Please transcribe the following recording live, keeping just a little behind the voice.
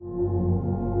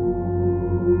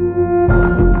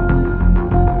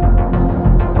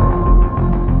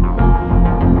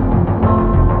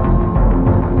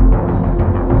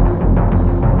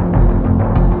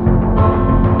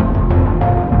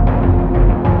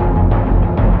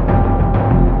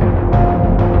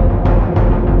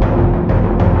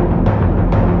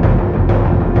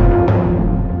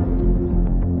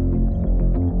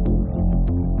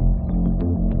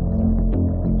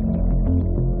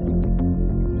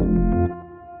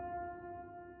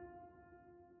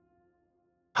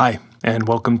Hi, and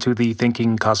welcome to the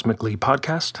Thinking Cosmically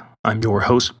podcast. I'm your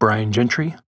host, Brian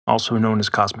Gentry, also known as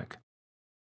Cosmic.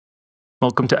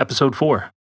 Welcome to episode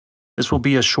 4. This will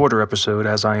be a shorter episode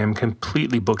as I am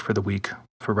completely booked for the week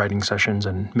for writing sessions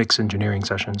and mix engineering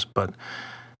sessions, but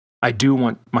I do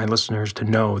want my listeners to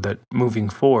know that moving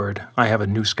forward, I have a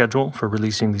new schedule for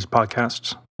releasing these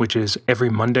podcasts, which is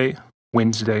every Monday,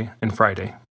 Wednesday, and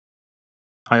Friday.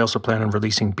 I also plan on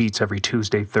releasing beats every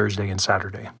Tuesday, Thursday, and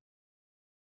Saturday.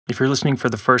 If you're listening for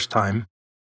the first time,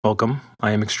 welcome.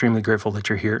 I am extremely grateful that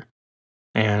you're here,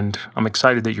 and I'm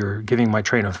excited that you're giving my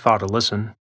train of thought a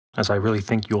listen, as I really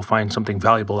think you'll find something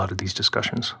valuable out of these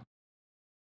discussions.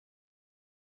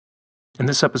 In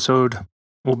this episode,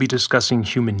 we'll be discussing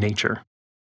human nature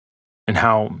and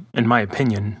how, in my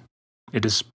opinion, it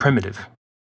is primitive.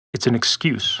 It's an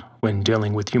excuse when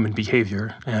dealing with human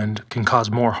behavior and can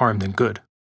cause more harm than good.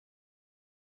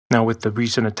 Now, with the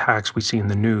recent attacks we see in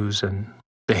the news and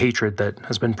the hatred that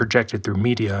has been projected through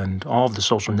media and all of the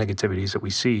social negativities that we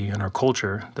see in our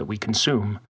culture that we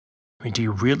consume, do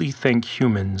you really think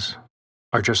humans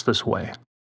are just this way?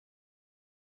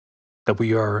 That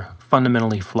we are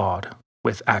fundamentally flawed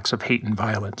with acts of hate and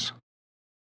violence?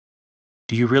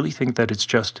 Do you really think that it's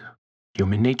just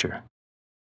human nature?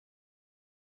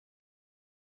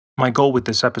 My goal with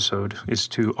this episode is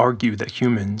to argue that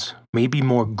humans may be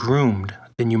more groomed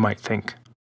than you might think,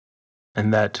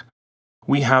 and that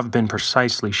we have been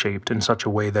precisely shaped in such a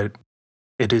way that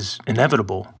it is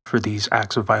inevitable for these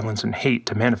acts of violence and hate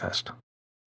to manifest.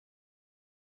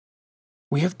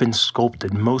 We have been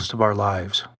sculpted most of our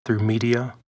lives through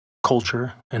media,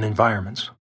 culture, and environments.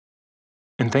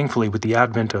 And thankfully, with the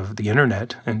advent of the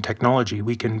internet and technology,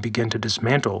 we can begin to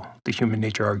dismantle the human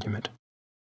nature argument.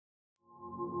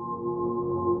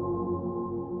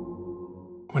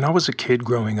 When I was a kid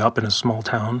growing up in a small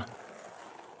town,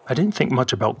 I didn't think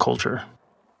much about culture,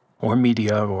 or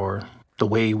media, or the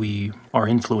way we are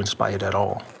influenced by it at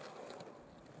all.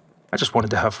 I just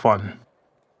wanted to have fun.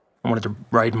 I wanted to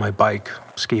ride my bike,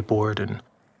 skateboard, and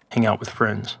hang out with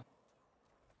friends.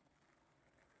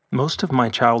 Most of my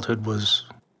childhood was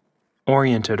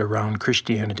oriented around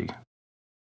Christianity.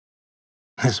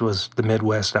 This was the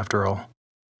Midwest, after all.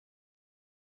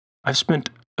 I've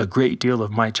spent a great deal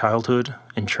of my childhood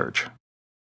in church.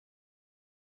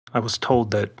 I was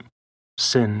told that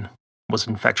sin was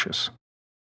infectious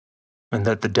and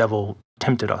that the devil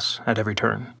tempted us at every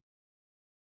turn.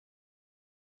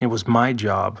 It was my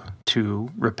job to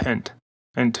repent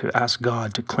and to ask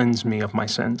God to cleanse me of my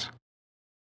sins.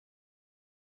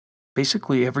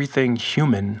 Basically, everything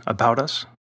human about us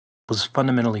was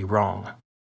fundamentally wrong,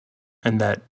 and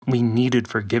that we needed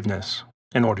forgiveness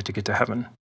in order to get to heaven.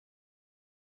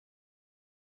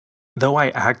 Though I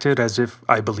acted as if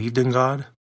I believed in God,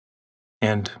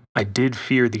 and I did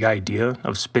fear the idea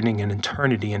of spending an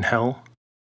eternity in hell,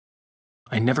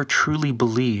 I never truly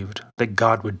believed that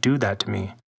God would do that to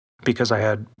me because I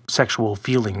had sexual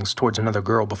feelings towards another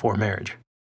girl before marriage.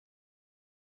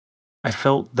 I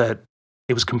felt that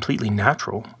it was completely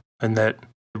natural and that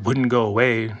it wouldn't go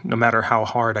away no matter how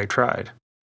hard I tried.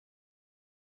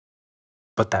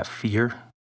 But that fear,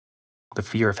 the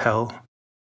fear of hell,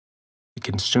 it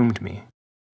consumed me.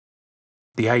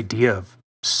 The idea of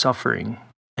suffering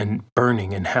and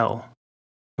burning in hell,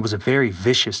 it was a very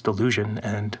vicious delusion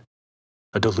and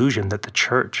a delusion that the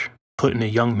church put in a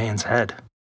young man's head.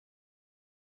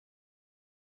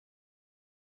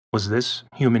 Was this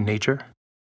human nature?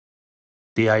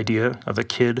 The idea of a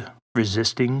kid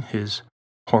resisting his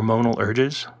hormonal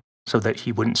urges so that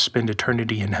he wouldn't spend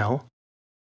eternity in hell?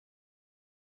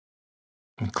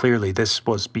 And clearly, this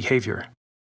was behavior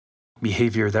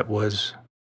that was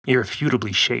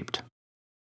irrefutably shaped.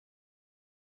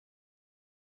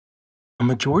 A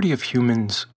majority of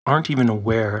humans aren't even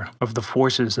aware of the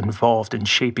forces involved in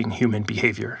shaping human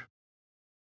behavior.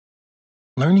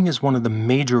 Learning is one of the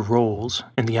major roles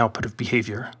in the output of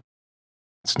behavior.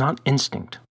 It's not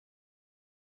instinct.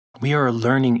 We are a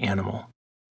learning animal,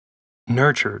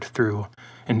 nurtured through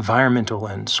environmental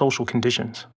and social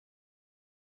conditions.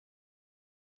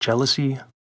 Jealousy,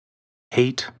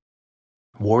 hate,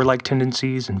 warlike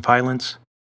tendencies, and violence,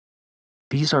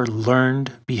 these are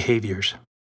learned behaviors.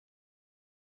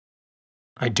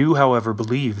 I do, however,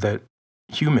 believe that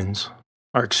humans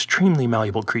are extremely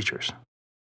malleable creatures,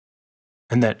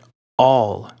 and that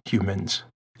all humans,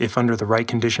 if under the right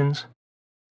conditions,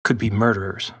 could be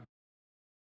murderers.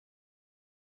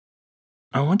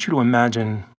 I want you to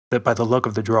imagine that by the luck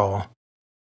of the draw,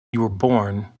 you were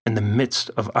born in the midst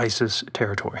of ISIS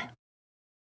territory.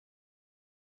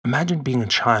 Imagine being a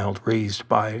child raised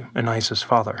by an ISIS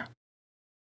father.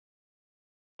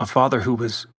 A father who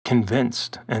was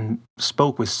convinced and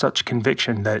spoke with such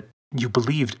conviction that you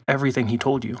believed everything he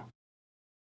told you.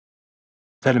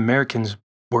 That Americans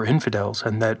were infidels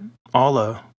and that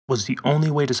Allah was the only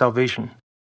way to salvation.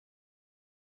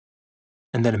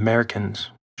 And that Americans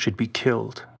should be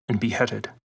killed and beheaded.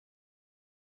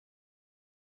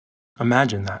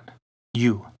 Imagine that.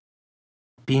 You,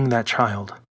 being that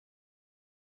child,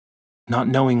 not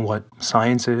knowing what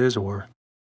science is or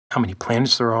how many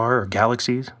planets there are or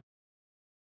galaxies,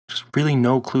 just really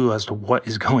no clue as to what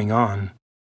is going on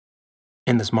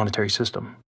in this monetary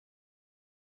system.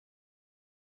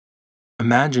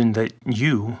 Imagine that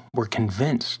you were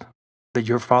convinced that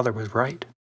your father was right,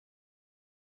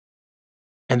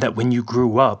 and that when you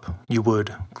grew up, you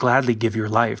would gladly give your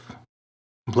life,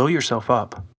 blow yourself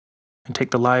up, and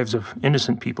take the lives of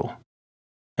innocent people,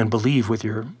 and believe with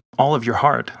all of your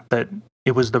heart that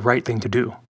it was the right thing to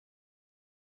do.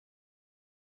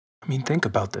 I mean, think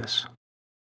about this.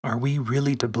 Are we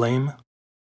really to blame?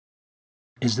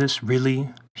 Is this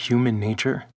really human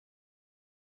nature?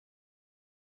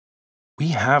 We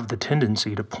have the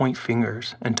tendency to point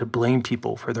fingers and to blame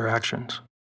people for their actions.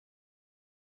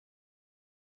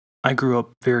 I grew up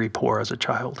very poor as a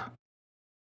child.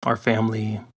 Our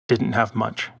family didn't have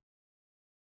much.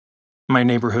 My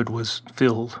neighborhood was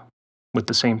filled with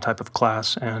the same type of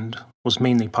class and was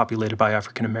mainly populated by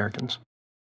African Americans.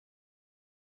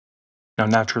 Now,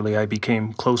 naturally, I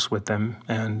became close with them,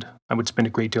 and I would spend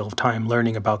a great deal of time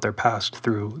learning about their past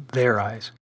through their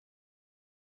eyes.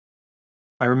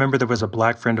 I remember there was a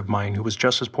black friend of mine who was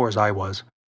just as poor as I was,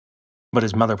 but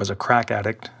his mother was a crack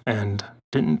addict and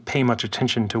didn't pay much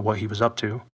attention to what he was up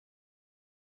to.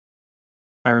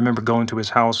 I remember going to his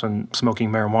house and smoking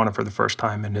marijuana for the first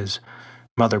time, and his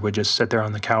mother would just sit there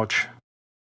on the couch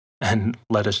and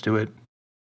let us do it.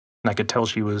 And I could tell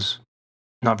she was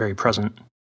not very present.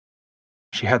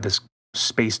 She had this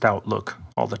spaced out look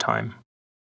all the time.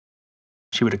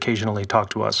 She would occasionally talk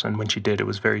to us, and when she did, it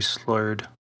was very slurred,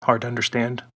 hard to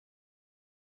understand.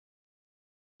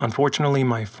 Unfortunately,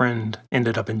 my friend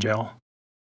ended up in jail.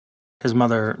 His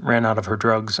mother ran out of her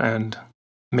drugs and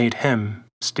made him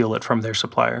steal it from their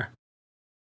supplier.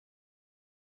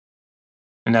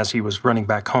 And as he was running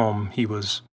back home, he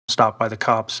was stopped by the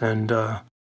cops, and,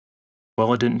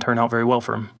 well, it didn't turn out very well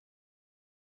for him.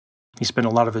 He spent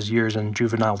a lot of his years in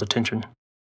juvenile detention.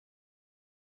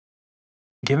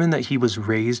 Given that he was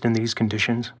raised in these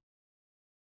conditions,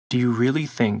 do you really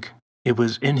think it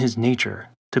was in his nature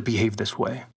to behave this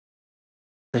way?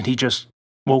 That he just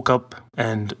woke up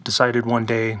and decided one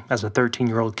day, as a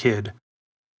 13-year-old kid,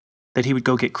 that he would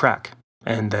go get crack,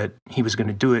 and that he was going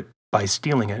to do it by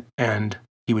stealing it, and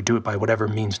he would do it by whatever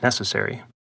means necessary,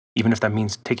 even if that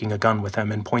means taking a gun with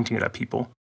him and pointing it at people?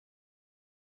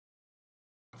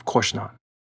 Of course not.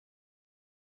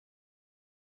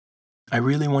 I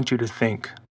really want you to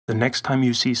think the next time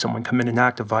you see someone commit an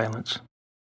act of violence,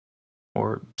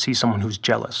 or see someone who's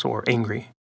jealous or angry,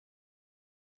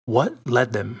 what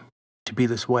led them to be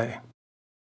this way?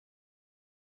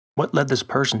 What led this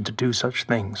person to do such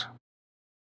things?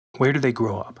 Where did they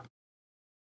grow up?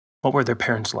 What were their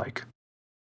parents like?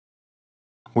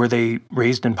 Were they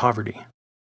raised in poverty?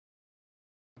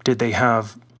 Did they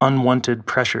have unwanted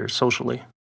pressures socially?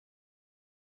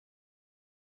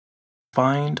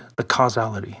 Find the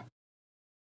causality.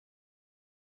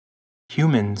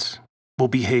 Humans will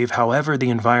behave however the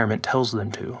environment tells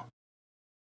them to.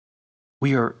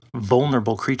 We are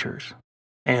vulnerable creatures,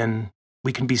 and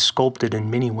we can be sculpted in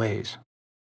many ways.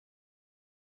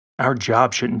 Our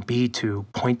job shouldn't be to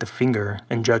point the finger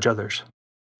and judge others.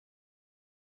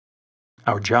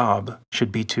 Our job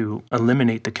should be to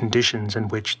eliminate the conditions in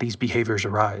which these behaviors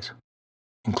arise,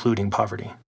 including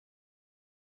poverty.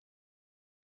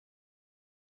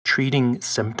 Treating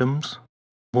symptoms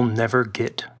will never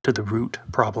get to the root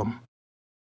problem.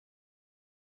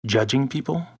 Judging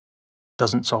people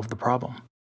doesn't solve the problem.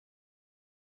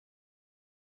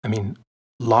 I mean,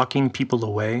 locking people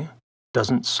away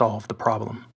doesn't solve the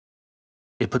problem.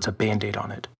 It puts a Band-Aid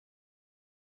on it.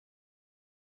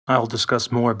 I'll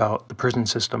discuss more about the prison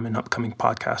system in upcoming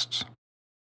podcasts.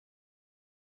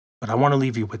 But I want to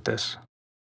leave you with this.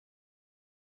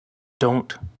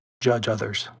 Don't judge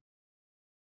others.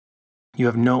 You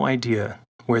have no idea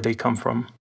where they come from,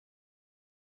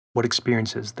 what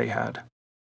experiences they had,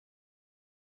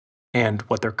 and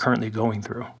what they're currently going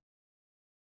through.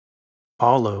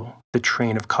 Follow the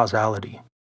train of causality.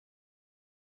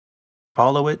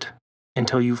 Follow it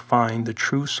until you find the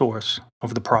true source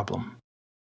of the problem.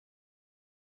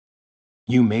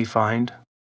 You may find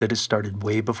that it started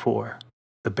way before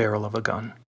the barrel of a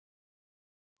gun.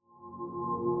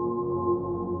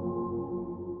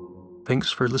 Thanks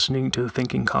for listening to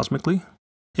Thinking Cosmically.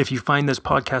 If you find this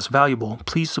podcast valuable,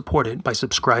 please support it by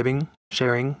subscribing,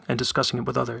 sharing, and discussing it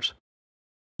with others.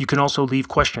 You can also leave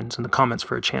questions in the comments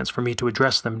for a chance for me to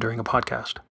address them during a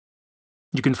podcast.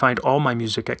 You can find all my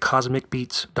music at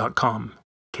cosmicbeats.com,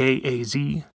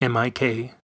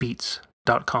 KAZMIK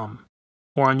beats.com,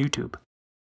 or on YouTube.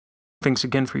 Thanks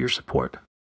again for your support,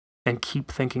 and keep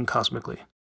thinking cosmically.